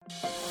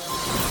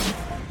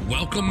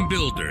Welcome,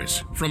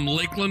 builders from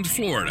Lakeland,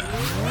 Florida.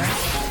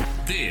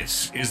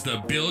 This is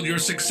the Build Your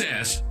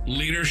Success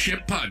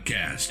Leadership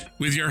Podcast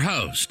with your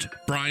host,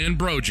 Brian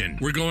Brogan.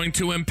 We're going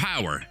to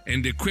empower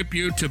and equip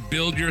you to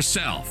build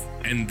yourself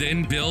and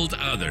then build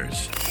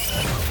others.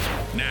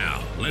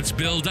 Now, let's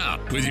build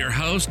up with your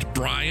host,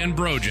 Brian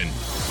Brogan.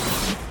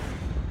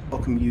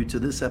 Welcome you to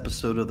this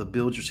episode of the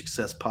Build Your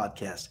Success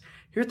Podcast.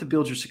 Here at the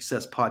Build Your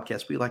Success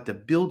Podcast, we like to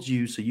build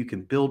you so you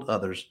can build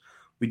others.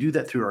 We do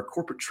that through our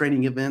corporate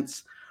training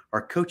events,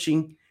 our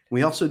coaching.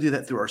 We also do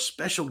that through our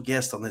special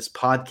guest on this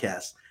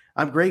podcast.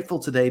 I'm grateful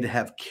today to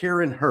have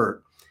Karen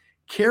Hurt.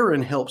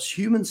 Karen helps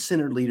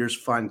human-centered leaders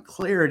find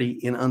clarity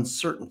in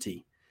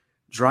uncertainty,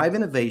 drive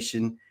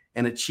innovation,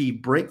 and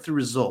achieve breakthrough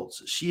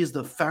results. She is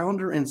the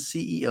founder and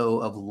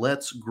CEO of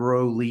Let's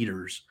Grow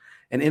Leaders,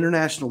 an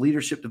international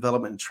leadership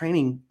development and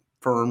training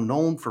firm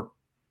known for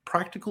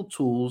practical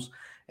tools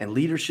and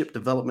leadership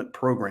development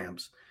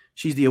programs.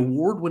 She's the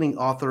award-winning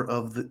author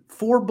of the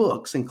 4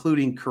 books,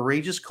 including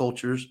Courageous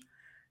Cultures,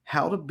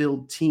 How to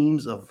Build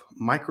Teams of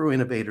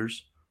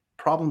Micro-Innovators,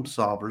 Problem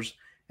Solvers,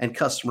 and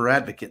Customer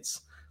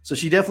Advocates. So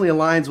she definitely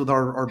aligns with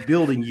our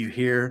building you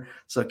here.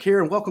 So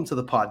Karen, welcome to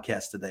the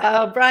podcast today.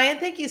 Oh, Brian,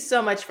 thank you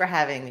so much for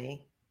having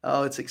me.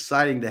 Oh, it's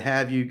exciting to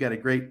have you. You've got a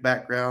great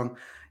background.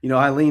 You know,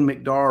 Eileen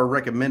McDarr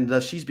recommended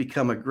us. She's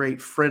become a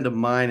great friend of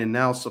mine and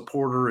now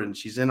supporter, and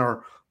she's in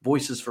our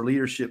Voices for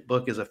Leadership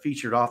book as a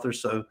featured author.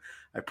 So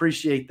I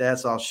appreciate that.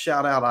 So I'll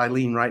shout out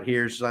Eileen right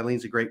here.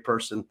 Eileen's a great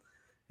person.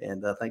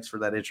 And thanks for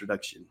that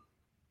introduction.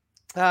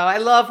 Oh, I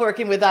love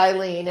working with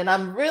Eileen, and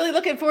I'm really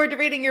looking forward to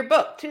reading your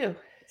book too.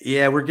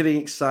 Yeah, we're getting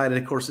excited.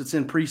 Of course, it's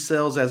in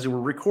pre-sales as we're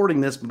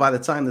recording this, but by the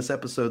time this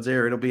episode's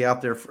aired, it'll be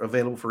out there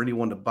available for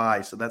anyone to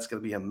buy. So that's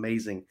going to be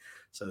amazing.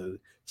 So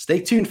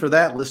stay tuned for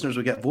that, listeners.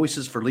 We got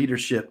Voices for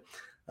Leadership.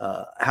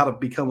 How to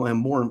become a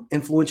more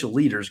influential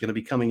leader is going to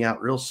be coming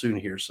out real soon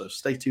here. So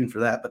stay tuned for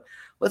that. But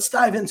let's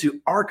dive into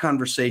our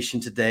conversation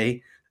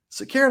today.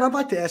 So Karen, I'd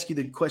like to ask you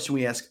the question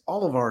we ask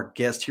all of our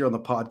guests here on the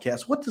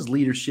podcast. What does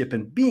leadership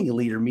and being a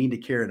leader mean to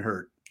Karen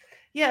Hurt?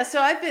 Yeah,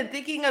 so I've been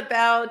thinking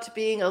about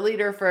being a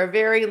leader for a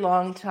very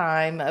long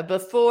time.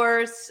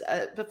 Before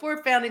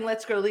founding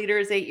Let's Grow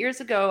Leaders 8 years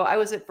ago, I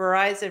was at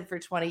Verizon for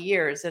 20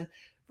 years and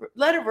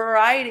led a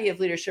variety of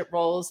leadership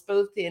roles,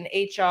 both in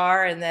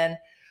HR and then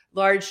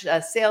large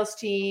sales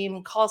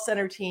team, call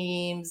center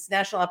teams,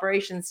 national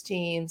operations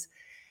teams.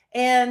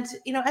 And,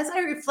 you know, as I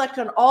reflect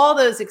on all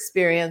those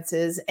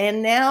experiences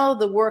and now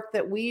the work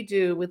that we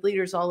do with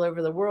leaders all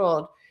over the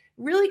world,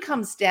 really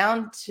comes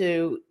down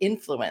to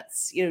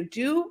influence. You know,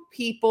 do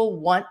people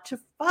want to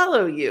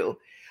follow you?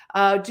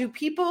 Do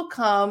people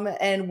come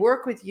and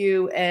work with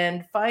you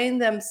and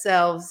find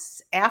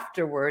themselves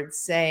afterwards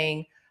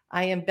saying,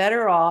 I am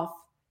better off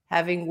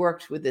having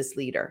worked with this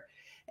leader?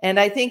 And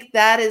I think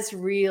that is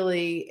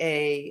really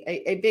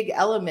a big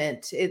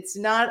element. It's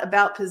not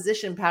about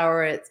position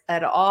power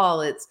at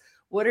all. It's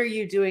what are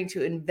you doing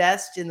to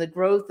invest in the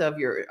growth of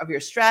your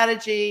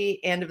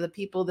strategy and of the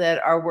people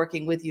that are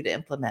working with you to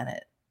implement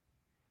it?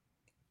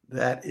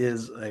 That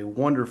is a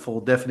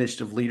wonderful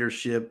definition of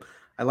leadership.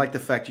 I like the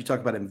fact you talk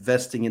about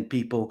investing in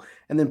people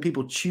and then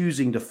people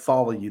choosing to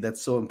follow you.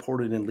 That's so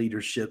important in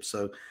leadership.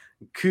 So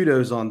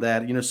kudos on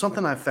that. You know,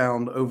 something I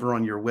found over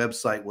on your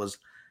website was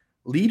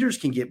leaders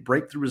can get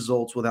breakthrough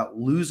results without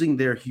losing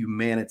their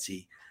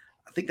humanity.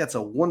 I think that's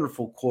a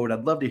wonderful quote.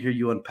 I'd love to hear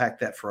you unpack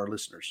that for our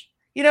listeners.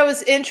 You know,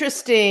 it's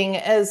interesting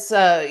as,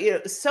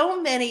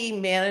 so many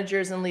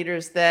managers and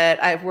leaders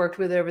that I've worked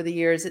with over the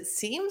years, it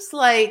seems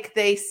like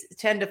they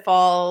tend to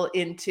fall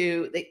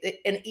into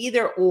an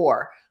either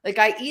or. Like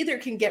I either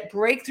can get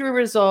breakthrough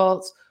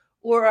results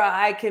or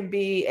I can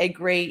be a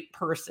great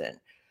person.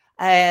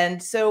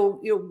 And so,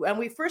 when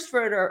we first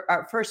wrote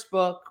our first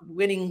book,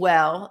 Winning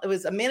Well, it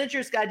was a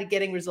manager's guide to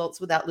getting results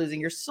without losing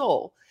your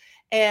soul.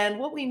 And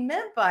what we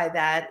meant by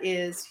that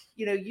is,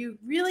 you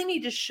really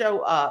need to show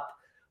up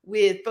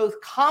with both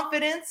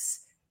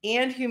confidence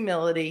and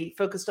humility,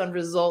 focused on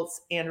results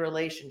and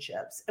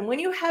relationships. And when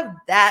you have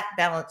that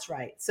balance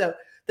right, so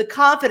the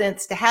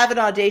confidence to have an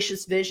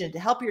audacious vision, to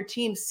help your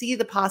team see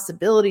the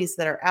possibilities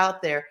that are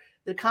out there,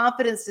 the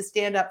confidence to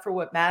stand up for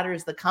what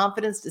matters, the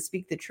confidence to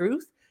speak the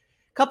truth,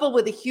 coupled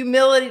with the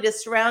humility to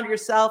surround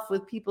yourself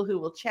with people who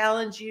will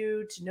challenge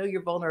you, to know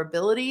your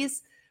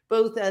vulnerabilities,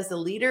 both as a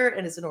leader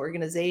and as an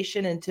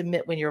organization, and to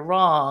admit when you're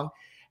wrong.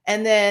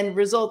 And then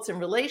results in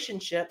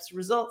relationships,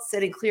 results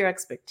setting clear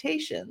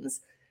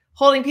expectations,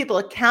 holding people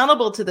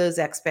accountable to those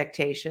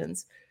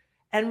expectations,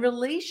 and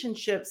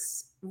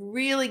relationships,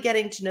 really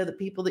getting to know the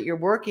people that you're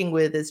working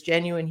with as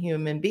genuine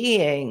human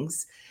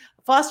beings,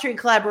 fostering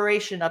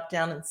collaboration up,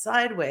 down, and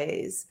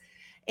sideways.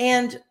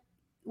 And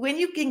when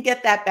you can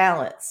get that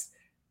balance,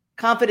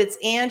 confidence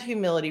and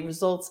humility,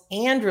 results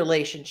and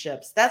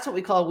relationships, that's what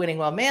we call a winning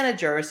well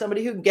manager, or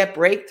somebody who can get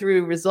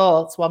breakthrough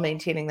results while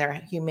maintaining their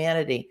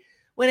humanity.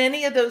 When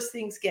any of those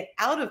things get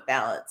out of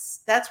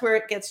balance, that's where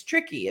it gets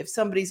tricky. If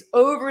somebody's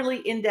overly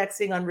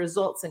indexing on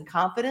results and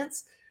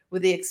confidence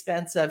with the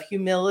expense of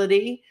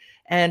humility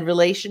and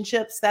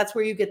relationships, that's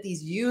where you get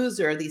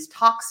these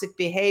toxic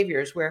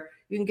behaviors where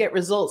you can get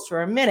results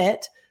for a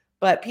minute,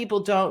 but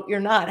you're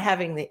not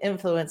having the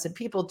influence, and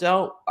people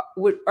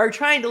are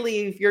trying to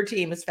leave your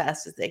team as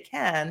fast as they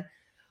can.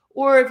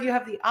 Or if you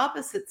have the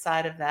opposite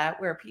side of that,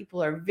 where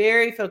people are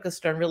very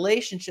focused on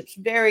relationships,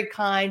 very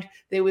kind,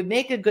 they would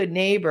make a good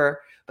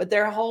neighbor, but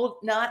they're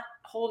not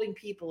holding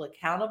people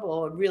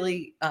accountable and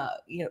really,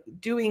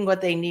 doing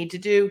what they need to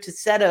do to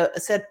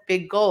set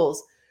big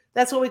goals.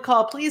 That's what we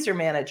call a pleaser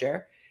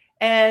manager.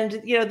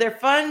 And, they're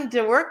fun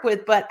to work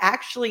with, but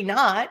actually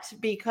not,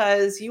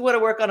 because you want to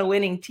work on a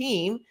winning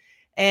team,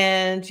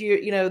 and your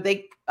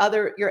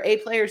A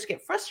players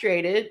get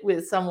frustrated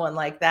with someone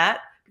like that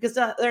because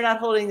they're not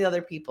holding the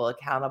other people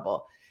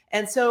accountable.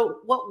 And so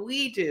what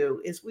we do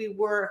is we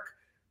work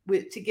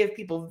to give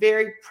people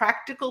very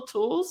practical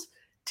tools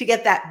to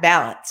get that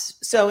balance.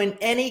 So in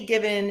any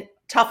given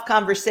tough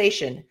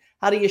conversation,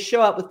 how do you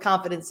show up with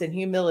confidence and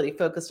humility,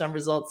 focused on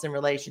results and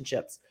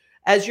relationships?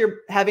 As you're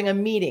having a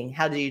meeting,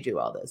 how do you do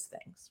all those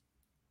things?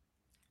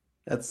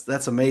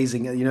 That's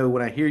amazing.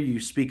 When I hear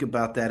you speak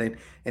about that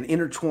and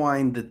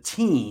intertwine the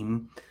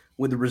team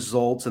with the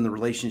results and the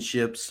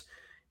relationships,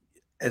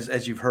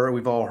 as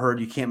we've all heard,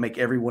 you can't make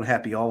everyone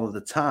happy all of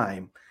the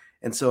time.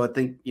 And so I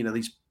think,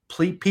 these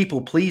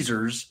people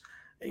pleasers,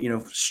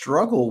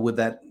 struggle with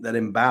that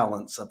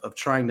imbalance of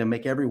trying to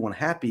make everyone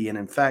happy. And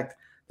in fact,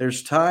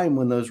 there's time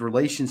when those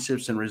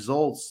relationships and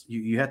results,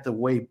 you have to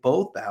weigh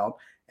both out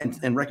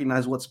and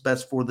recognize what's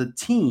best for the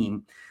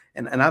team.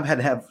 And I've had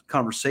to have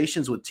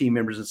conversations with team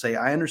members and say,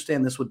 I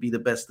understand this would be the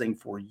best thing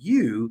for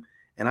you,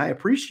 and I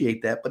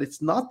appreciate that, but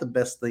it's not the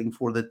best thing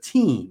for the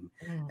team.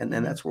 Mm-hmm.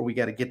 And that's where we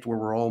got to get to where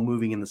we're all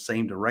moving in the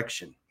same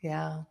direction.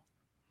 Yeah,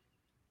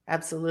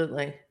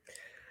 absolutely.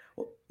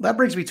 Well, that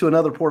brings me to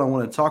another point I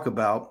want to talk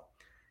about.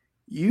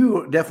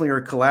 You definitely are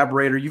a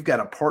collaborator. You've got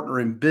a partner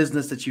in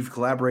business that you've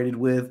collaborated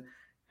with.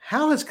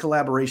 How has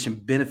collaboration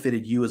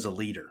benefited you as a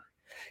leader?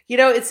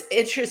 It's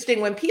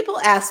interesting when people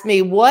ask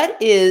me, what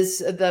is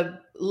the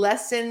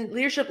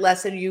leadership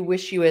lesson you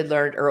wish you had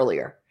learned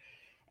earlier?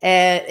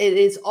 And it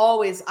is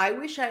always, I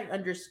wish I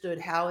understood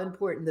how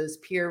important those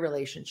peer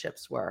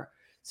relationships were.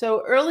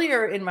 So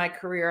earlier in my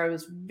career, I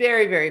was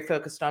very, very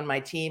focused on my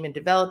team and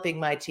developing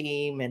my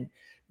team, and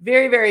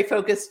very, very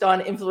focused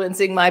on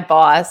influencing my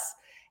boss.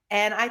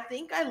 And I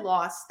think I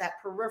lost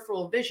that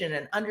peripheral vision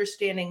and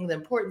understanding the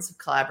importance of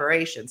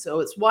collaboration. So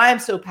it's why I'm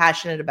so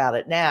passionate about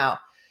it now,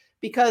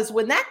 because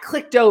when that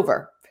clicked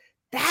over,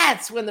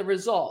 that's when the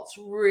results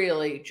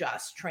really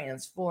just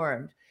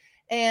transformed.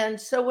 And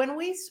so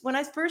when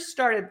I first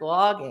started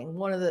blogging,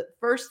 one of the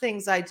first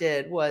things I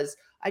did was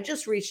I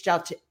just reached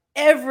out to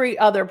every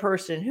other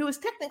person who was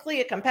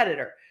technically a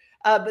competitor,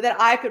 but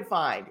that I could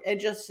find, and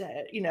just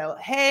said,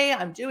 hey,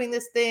 I'm doing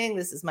this thing.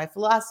 This is my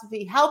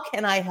philosophy. How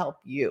can I help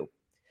you?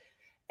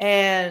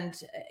 And,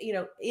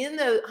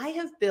 I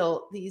have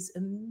built these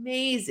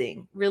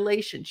amazing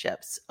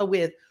relationships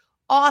with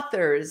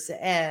authors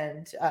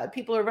and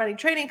people who are running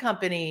training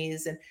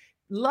companies, and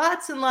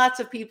lots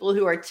of people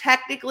who are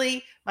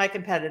technically my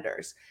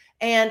competitors.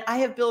 And I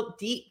have built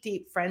deep,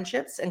 deep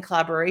friendships and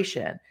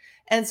collaboration.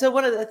 And so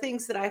one of the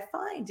things that I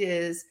find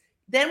is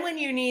then when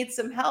you need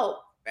some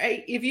help,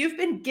 right? If you've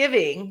been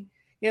giving,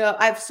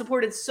 I've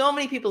supported so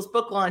many people's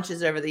book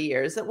launches over the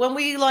years that when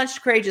we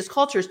launched Courageous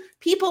Cultures,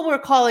 people were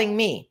calling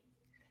me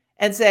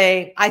and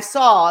saying, I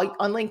saw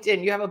on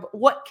LinkedIn, you have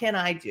what can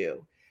I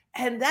do?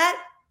 And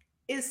that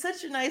is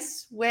such a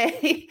nice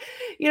way,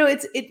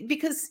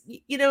 because,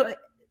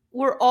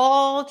 we're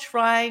all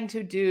trying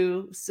to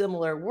do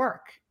similar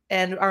work,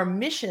 and our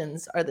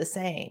missions are the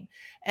same.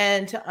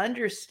 And to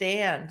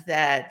understand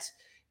that,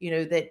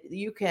 that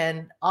you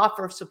can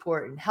offer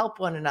support and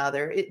help one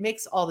another, it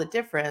makes all the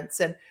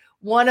difference. And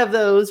one of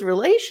those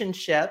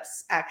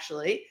relationships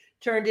actually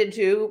turned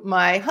into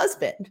my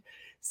husband.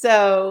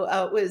 So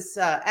it was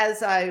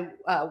as I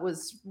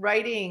was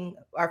writing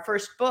our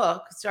first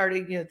book,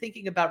 starting,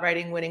 thinking about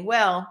writing Winning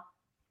Well,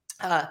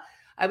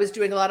 I was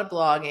doing a lot of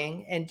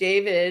blogging, and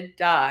David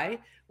Dye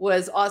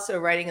was also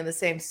writing in the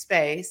same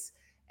space.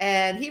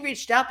 And he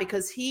reached out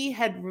because he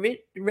had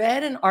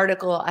read an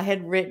article I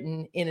had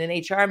written in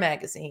an HR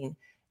magazine.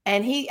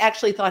 And he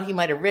actually thought he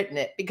might have written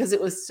it because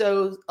it was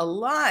so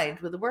aligned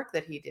with the work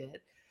that he did.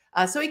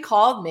 So he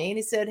called me and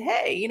he said,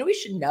 hey, we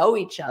should know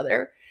each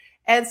other.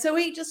 And so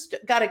we just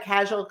got a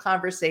casual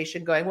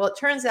conversation going. Well, it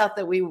turns out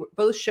that we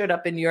both showed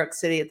up in New York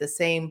City at the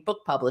same book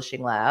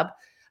publishing lab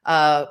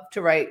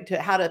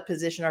to how to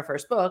position our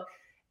first book.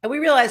 And we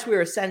realized we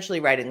were essentially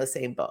writing the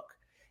same book.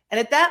 And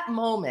at that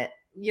moment,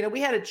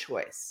 we had a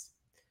choice.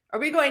 Are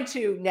we going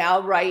to now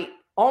write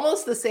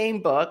almost the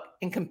same book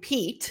and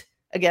compete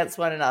against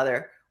one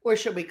another, or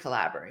should we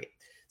collaborate?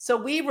 So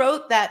we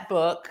wrote that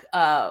book,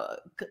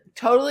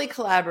 totally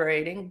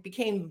collaborating,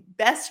 became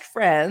best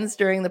friends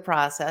during the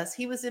process.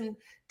 He was in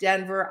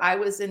Denver, I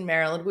was in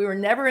Maryland. We were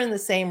never in the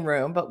same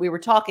room, but we were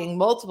talking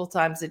multiple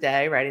times a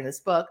day writing this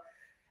book.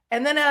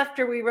 And then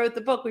after we wrote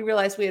the book, we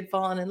realized we had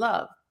fallen in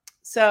love.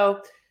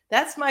 So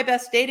that's my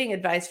best dating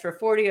advice for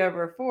 40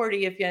 over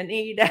 40. If you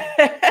need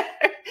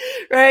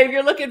right? If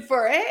you're looking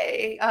for,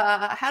 hey,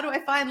 how do I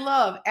find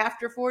love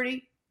after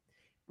 40?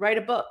 Write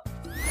a book.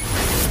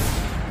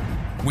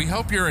 We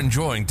hope you're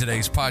enjoying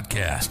today's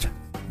podcast.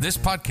 This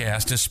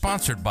podcast is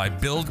sponsored by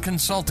Build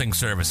Consulting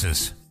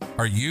Services.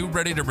 Are you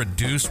ready to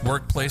reduce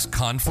workplace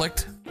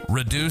conflict,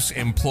 reduce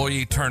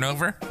employee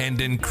turnover,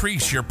 and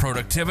increase your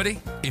productivity?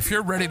 If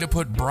you're ready to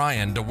put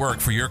Brian to work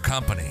for your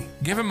company,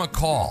 give him a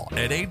call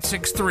at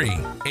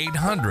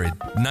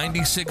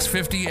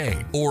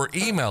 863-800-9658 or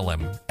email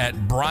him at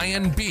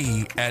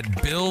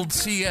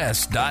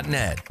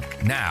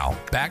brianb@buildcs.net. Now,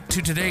 back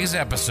to today's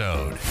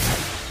episode.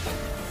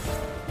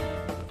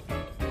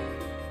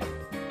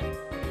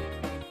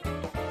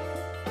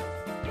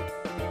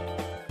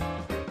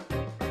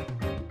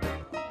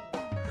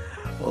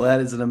 Well,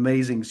 that is an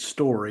amazing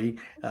story,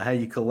 how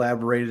you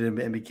collaborated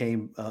and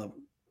became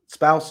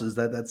spouses.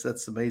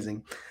 That's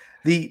amazing.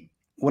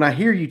 When I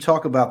hear you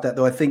talk about that,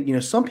 though, I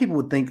think, some people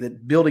would think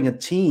that building a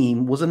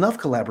team was enough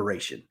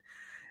collaboration.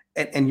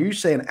 And you're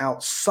saying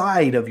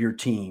outside of your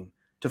team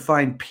to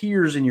find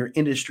peers in your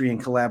industry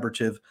and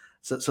collaborative.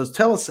 So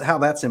tell us how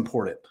that's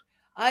important.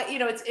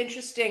 It's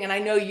interesting, and I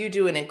know you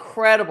do an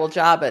incredible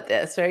job at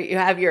this, right? You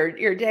have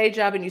your day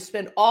job, and you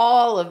spend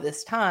all of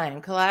this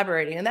time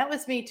collaborating, and that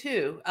was me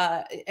too.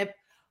 I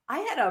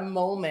had a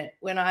moment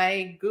when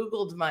I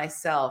Googled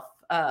myself,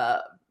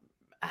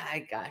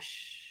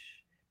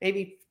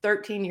 maybe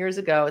 13 years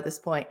ago at this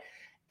point,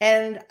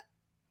 and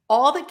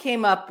all that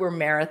came up were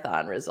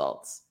marathon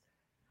results,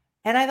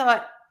 and I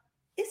thought,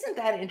 isn't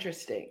that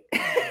interesting?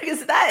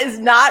 Because that is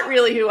not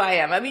really who I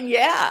am. I mean,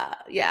 yeah,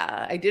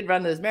 I did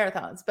run those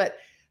marathons, but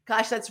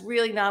gosh, that's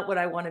really not what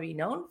I want to be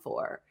known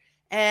for.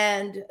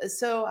 And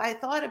so I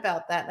thought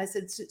about that, and I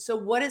said, so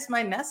what is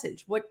my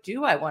message? What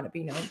do I want to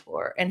be known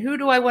for? And who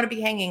do I want to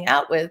be hanging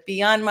out with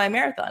beyond my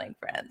marathoning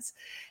friends?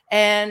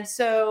 And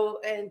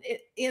so, and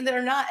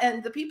they're not,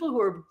 and the people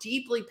who are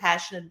deeply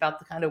passionate about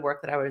the kind of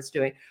work that I was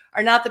doing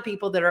are not the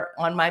people that are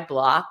on my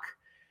block.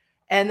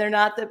 And they're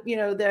not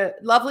the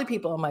lovely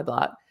people on my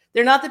block.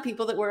 They're not the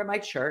people that were at my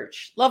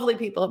church, lovely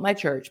people at my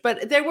church,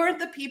 but they weren't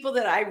the people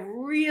that I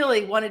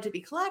really wanted to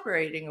be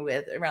collaborating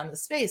with around the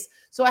space.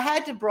 So I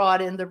had to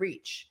broaden the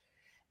reach.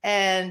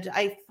 And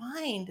I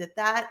find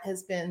that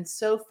has been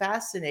so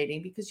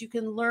fascinating because you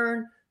can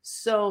learn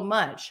so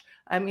much.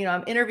 I'm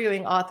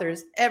interviewing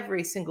authors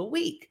every single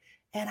week,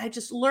 and I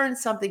just learn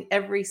something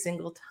every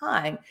single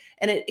time,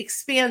 and it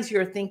expands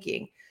your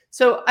thinking.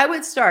 So I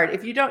would start,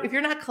 if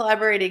you're not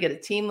collaborating at a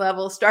team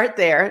level, start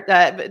there.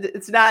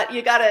 It's not,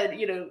 you got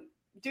to,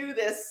 do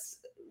this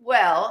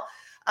well.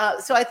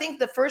 So I think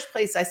the first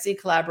place I see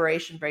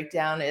collaboration break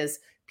down is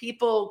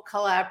people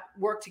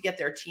work to get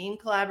their team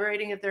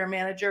collaborating if they're a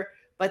manager,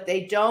 but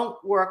they don't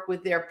work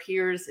with their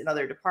peers in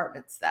other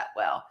departments that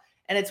well.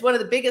 And it's one of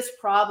the biggest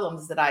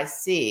problems that I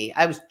see.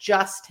 I was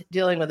just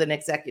dealing with an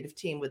executive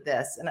team with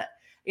this. And,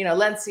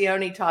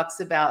 Lencioni talks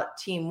about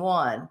team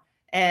one.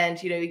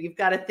 And, you've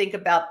got to think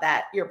about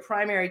that. Your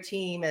primary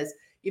team is,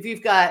 if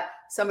you've got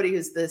somebody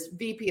who's this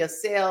VP of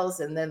sales,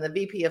 and then the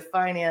VP of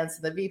finance,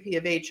 and the VP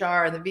of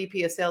HR, and the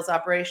VP of sales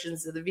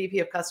operations, and the VP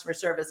of customer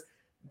service,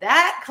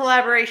 that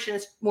collaboration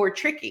is more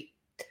tricky.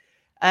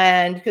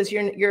 And because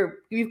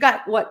you've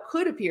got what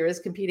could appear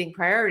as competing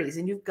priorities,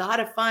 and you've got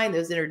to find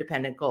those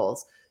interdependent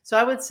goals. So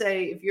I would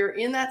say, if you're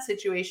in that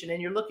situation and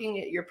you're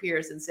looking at your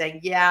peers and saying,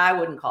 yeah, I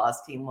wouldn't call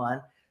us team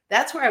one,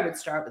 that's where I would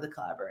start with the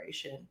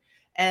collaboration.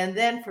 And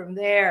then from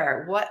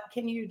there, what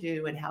can you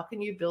do and how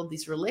can you build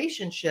these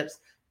relationships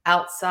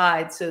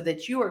outside so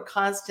that you are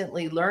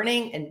constantly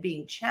learning and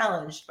being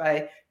challenged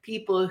by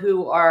people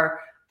who are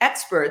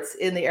experts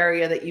in the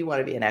area that you want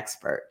to be an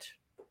expert?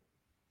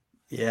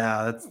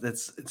 Yeah,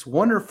 it's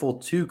wonderful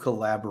to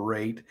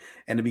collaborate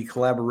and to be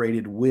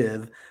collaborated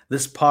with.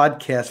 This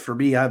podcast, for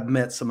me, I've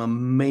met some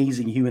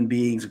amazing human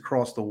beings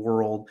across the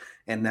world,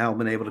 and now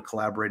been able to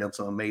collaborate on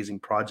some amazing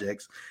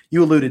projects.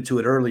 You alluded to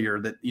it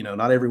earlier that,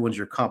 not everyone's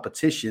your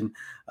competition.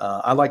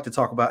 I like to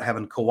talk about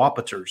having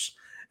co-opeters.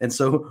 And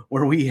so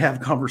where we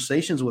have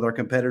conversations with our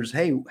competitors,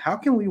 hey, how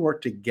can we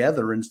work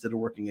together instead of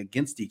working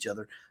against each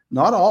other?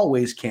 Not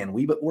always can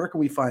we, but where can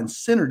we find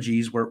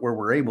synergies where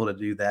we're able to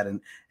do that and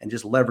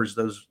just leverage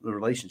those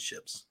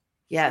relationships?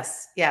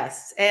 Yes.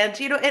 And,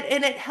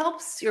 and it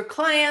helps your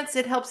clients.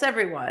 It helps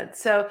everyone.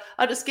 So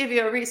I'll just give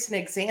you a recent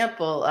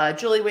example.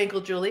 Julie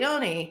Winkle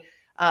Giulioni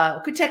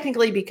could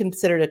technically be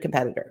considered a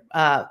competitor.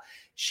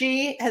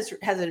 She has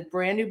a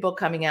brand new book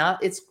coming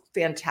out. It's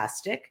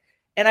fantastic.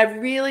 And I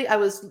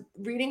was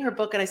reading her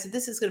book, and I said,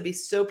 this is going to be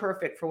so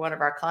perfect for one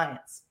of our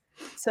clients.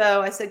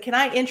 So I said, can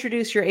I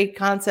introduce your 8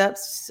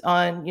 concepts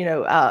on,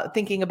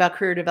 thinking about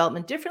career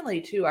development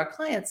differently to our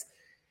clients?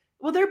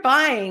 Well, they're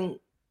buying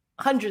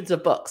hundreds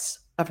of books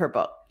of her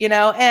book,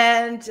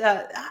 and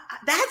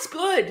that's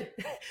good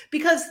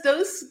because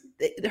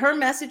her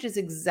message is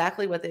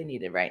exactly what they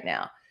needed right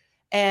now.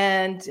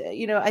 And,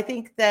 I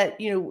think that,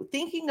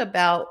 thinking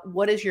about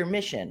what is your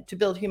mission to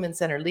build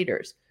human-centered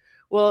leaders.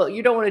 Well,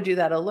 you don't want to do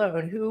that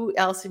alone. Who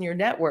else in your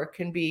network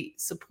can be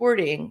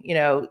supporting,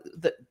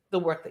 the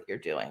work that you're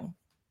doing?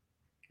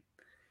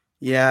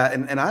 Yeah.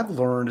 And I've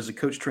learned as a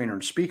coach, trainer,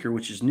 and speaker,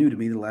 which is new to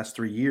me the last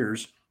 3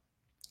 years,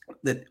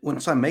 that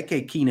once I make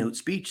a keynote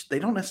speech, they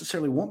don't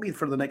necessarily want me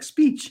for the next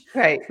speech.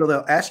 Right. So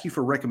they'll ask you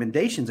for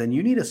recommendations, and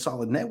you need a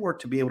solid network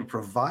to be able to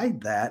provide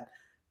that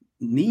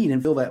need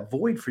and fill that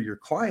void for your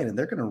client. And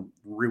they're going to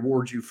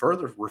reward you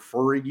further,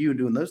 referring you and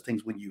doing those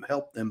things when you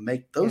help them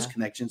make those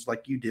connections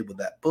like you did with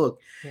that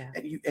book. Yeah.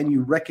 And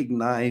you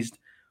recognized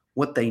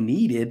what they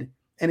needed.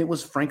 And it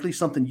was frankly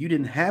something you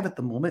didn't have at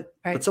the moment,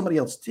 but somebody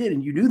else did.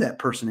 And you knew that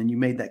person and you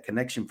made that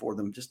connection for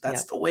them. Just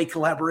that's the way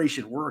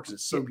collaboration works.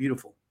 It's so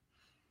beautiful.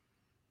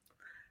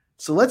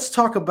 So let's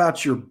talk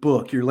about your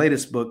book, your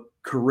latest book,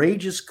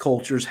 Courageous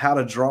Cultures, How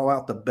to Draw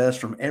Out the Best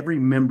from Every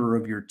Member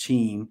of Your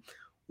Team.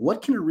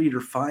 What can a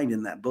reader find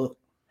in that book?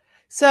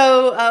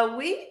 So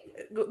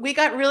we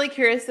got really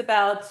curious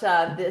about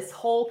this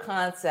whole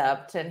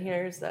concept, and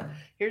here's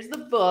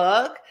the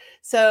book.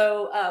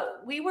 So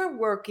we were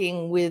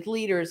working with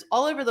leaders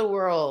all over the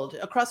world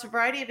across a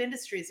variety of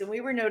industries, and we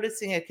were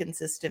noticing a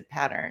consistent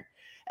pattern.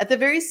 At the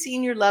very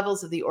senior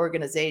levels of the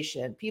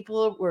organization,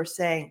 people were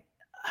saying,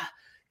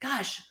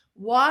 gosh,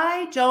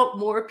 why don't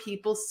more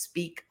people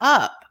speak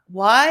up?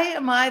 Why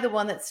am I the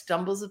one that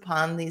stumbles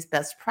upon these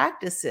best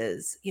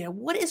practices?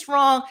 What is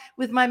wrong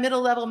with my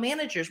middle level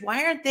managers?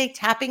 Why aren't they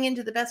tapping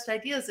into the best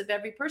ideas of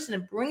every person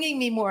and bringing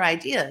me more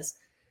ideas?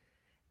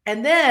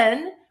 And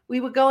then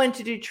we would go in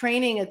to do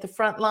training at the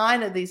front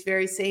line of these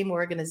very same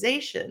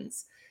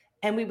organizations.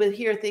 And we would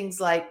hear things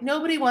like,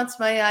 nobody wants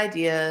my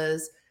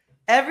ideas.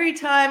 Every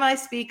time I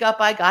speak up,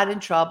 I got in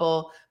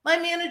trouble. My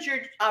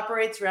manager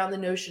operates around the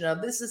notion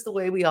of this is the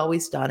way we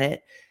always done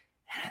it.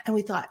 And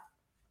we thought,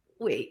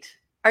 wait,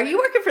 are you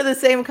working for the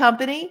same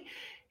company?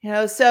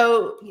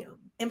 So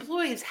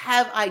employees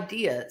have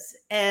ideas,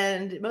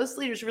 and most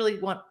leaders really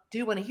want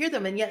to hear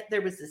them. And yet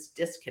there was this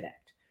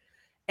disconnect.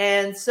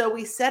 And so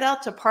we set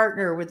out to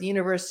partner with the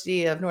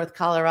University of North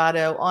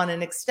Colorado on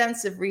an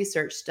extensive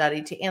research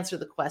study to answer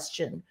the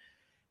question,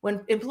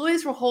 when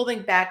employees were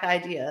holding back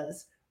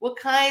ideas, what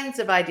kinds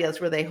of ideas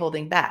were they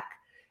holding back?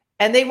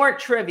 And they weren't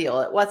trivial.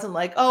 It wasn't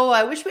like, oh,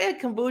 I wish we had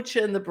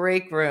kombucha in the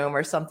break room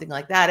or something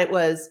like that. It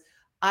was,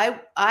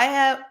 I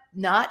have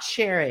not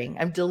sharing.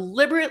 I'm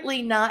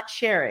deliberately not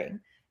sharing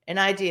an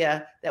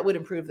idea that would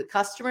improve the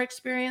customer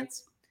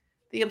experience,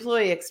 the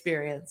employee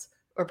experience,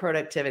 or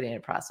productivity in a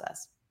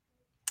process.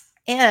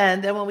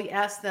 And then when we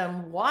asked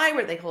them, why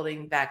were they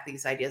holding back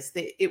these ideas?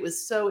 It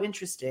was so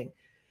interesting.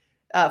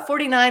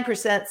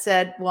 49%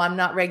 said, well, I'm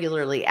not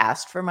regularly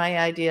asked for my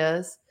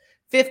ideas.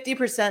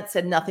 50%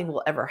 said nothing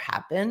will ever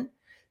happen.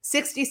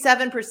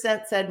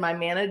 67% said my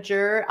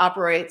manager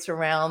operates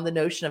around the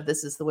notion of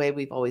this is the way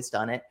we've always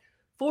done it.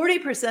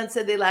 40%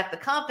 said they lack the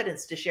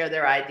confidence to share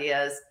their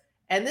ideas.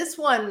 And this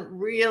one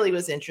really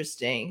was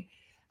interesting.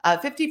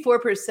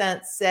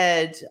 54%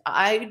 said,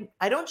 I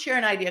don't share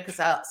an idea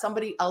because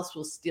somebody else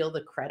will steal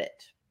the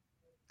credit.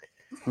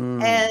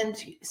 And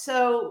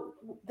so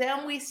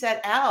then we set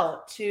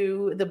out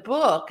to, the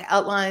book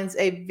outlines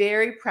a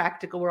very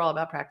practical, we're all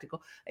about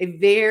practical, a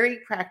very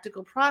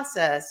practical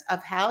process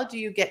of how do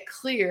you get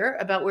clear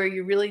about where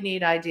you really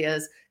need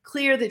ideas,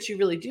 clear that you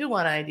really do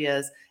want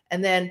ideas,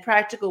 and then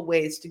practical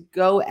ways to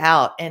go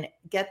out and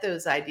get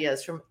those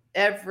ideas from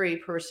every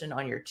person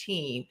on your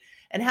team.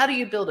 And how do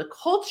you build a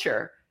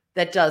culture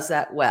that does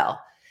that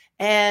well?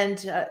 And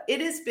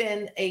it has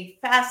been a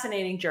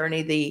fascinating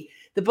journey.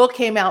 The book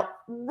came out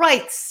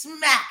right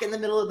smack in the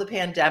middle of the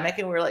pandemic,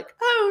 and we're like,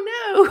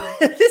 oh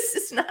no, this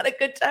is not a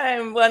good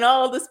time when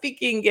all the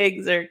speaking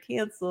gigs are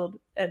canceled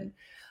and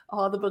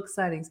all the book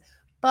signings.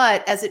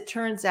 But as it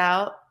turns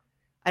out,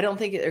 I don't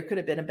think there could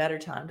have been a better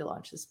time to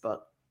launch this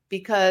book,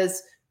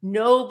 because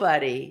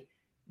nobody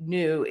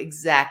knew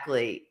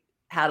exactly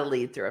how to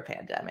lead through a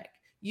pandemic.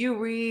 You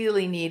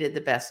really needed the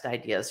best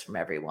ideas from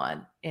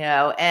everyone,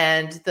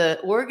 and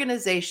the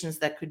organizations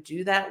that could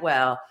do that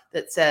well,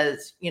 that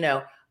says,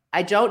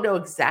 I don't know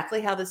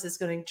exactly how this is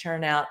going to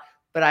turn out,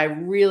 but I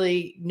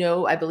really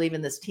know I believe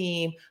in this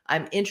team.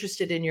 I'm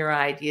interested in your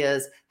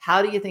ideas.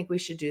 How do you think we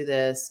should do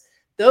this?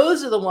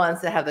 Those are the ones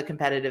that have the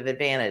competitive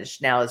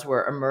advantage now as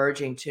we're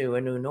emerging to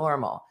a new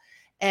normal.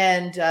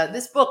 And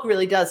this book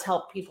really does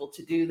help people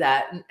to do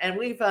that. And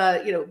we've,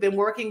 been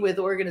working with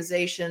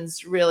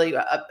organizations, really,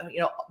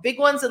 big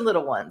ones and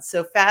little ones.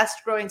 So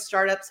fast growing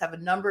startups have a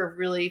number of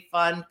really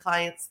fun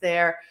clients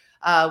there.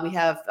 We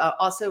have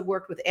also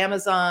worked with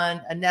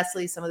Amazon and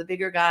Nestle, some of the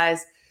bigger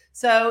guys.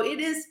 So it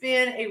has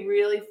been a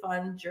really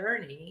fun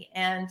journey.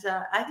 And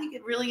I think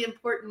it's really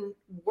important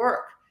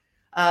work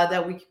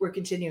that we're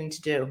continuing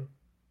to do.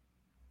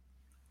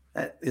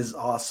 That is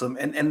awesome.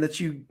 And that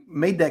you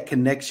made that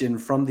connection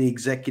from the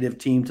executive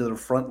team to the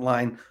front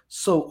line.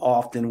 So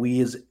often we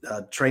as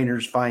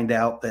trainers find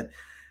out that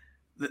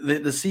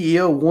the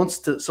CEO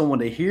wants someone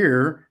to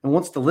hear and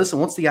wants to listen,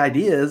 wants the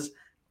ideas,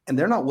 and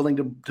they're not willing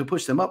to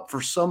push them up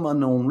for some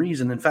unknown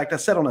reason. In fact, I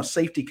sat on a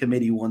safety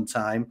committee one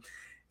time,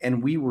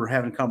 and we were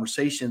having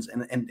conversations,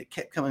 and it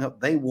kept coming up,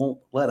 they won't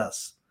let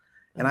us.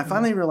 And I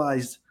finally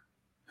realized,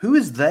 who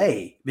is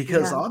they?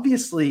 Because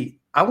obviously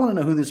I want to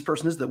know who this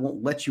person is that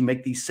won't let you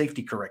make these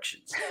safety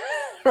corrections.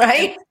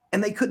 right?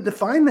 And they couldn't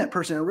define that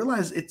person. I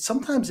realized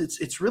sometimes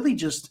it's really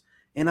just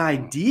an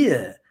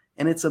idea,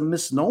 and it's a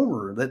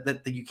misnomer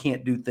that you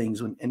can't do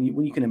things when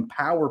you can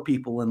empower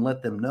people and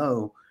let them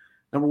know,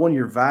 number one,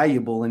 you're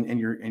valuable and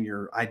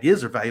your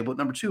ideas are valuable.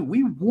 Number two,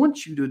 we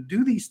want you to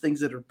do these things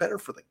that are better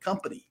for the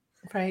company.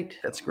 Right.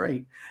 That's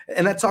great.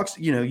 And that talks,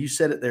 you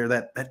said it there,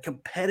 that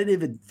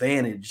competitive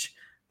advantage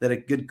that a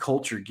good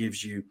culture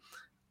gives you.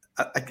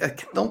 I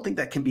don't think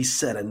that can be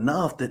said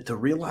enough, that to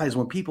realize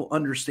when people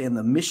understand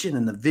the mission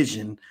and the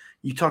vision.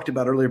 You talked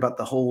about earlier about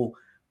the whole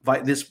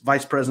this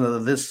vice president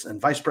of this and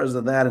vice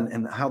president of that,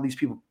 and how these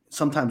people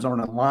sometimes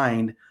aren't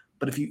aligned.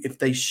 But if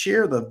they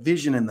share the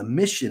vision and the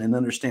mission and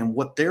understand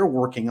what they're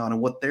working on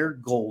and what their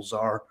goals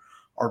are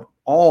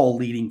all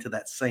leading to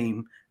that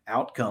same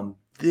outcome,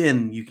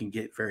 then you can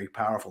get very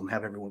powerful and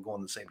have everyone go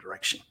in the same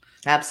direction.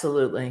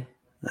 Absolutely.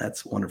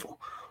 That's wonderful.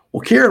 Well,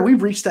 Karen,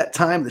 we've reached that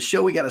time of the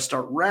show. We got to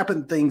start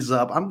wrapping things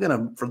up.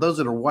 For those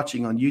that are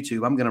watching on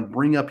YouTube, I'm going to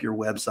bring up your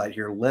website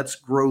here,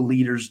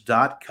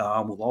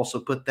 letsgrowleaders.com. We'll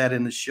also put that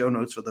in the show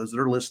notes for those that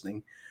are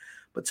listening.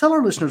 But tell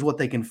our listeners what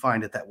they can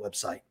find at that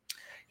website.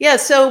 Yeah,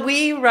 so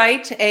we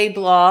write a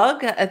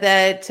blog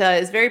that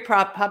is very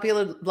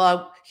popular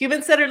blog,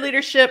 Human-Centered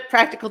Leadership,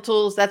 Practical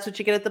Tools. That's what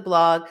you get at the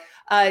blog.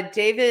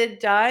 David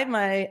Dye,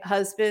 my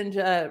husband,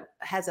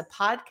 has a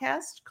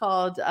podcast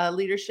called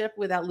Leadership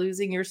Without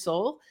Losing Your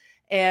Soul.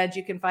 And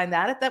you can find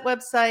that at that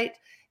website.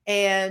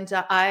 And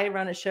I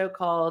run a show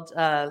called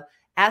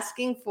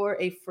Asking for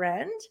a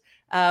Friend,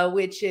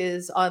 which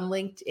is on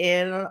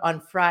LinkedIn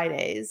on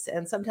Fridays.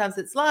 And sometimes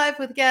it's live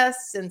with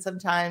guests, and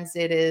sometimes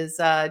it is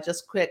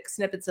just quick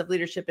snippets of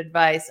leadership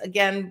advice,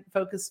 again,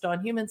 focused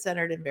on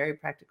human-centered and very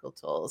practical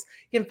tools.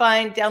 You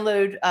can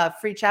download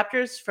free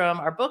chapters from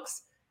our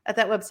books at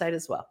that website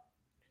as well.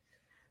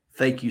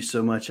 Thank you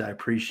so much. I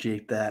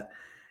appreciate that.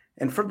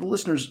 And for the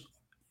listeners,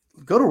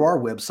 go to our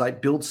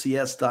website,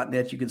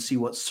 buildcs.net. You can see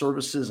what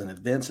services and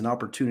events and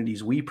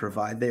opportunities we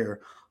provide there.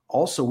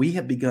 Also, we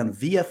have begun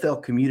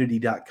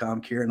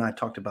VFLcommunity.com. Karen and I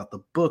talked about the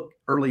book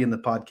early in the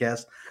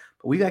podcast,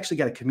 but we've actually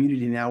got a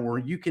community now where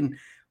you can,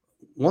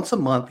 once a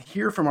month,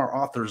 hear from our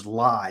authors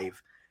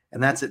live,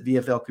 and that's at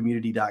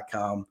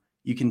VFLcommunity.com.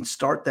 You can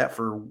start that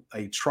for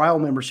a trial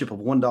membership of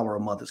 $1 a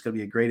month. It's going to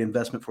be a great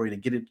investment for you to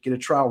get a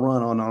trial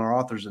run on our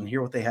authors and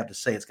hear what they have to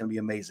say. It's going to be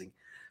amazing.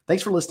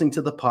 Thanks for listening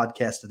to the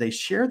podcast today.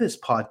 Share this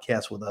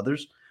podcast with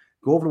others.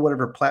 Go over to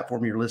whatever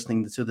platform you're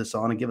listening to this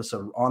on and give us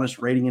an honest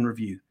rating and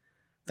review.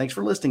 Thanks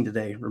for listening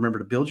today. Remember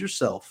to build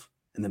yourself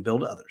and then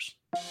build others.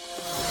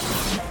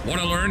 Want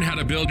to learn how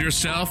to build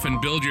yourself and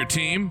build your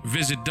team?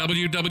 Visit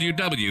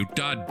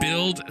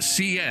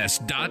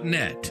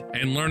www.buildcs.net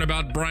and learn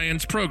about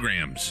Brian's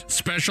programs,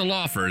 special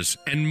offers,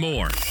 and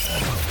more.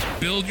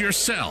 Build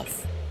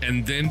yourself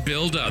and then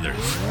build others.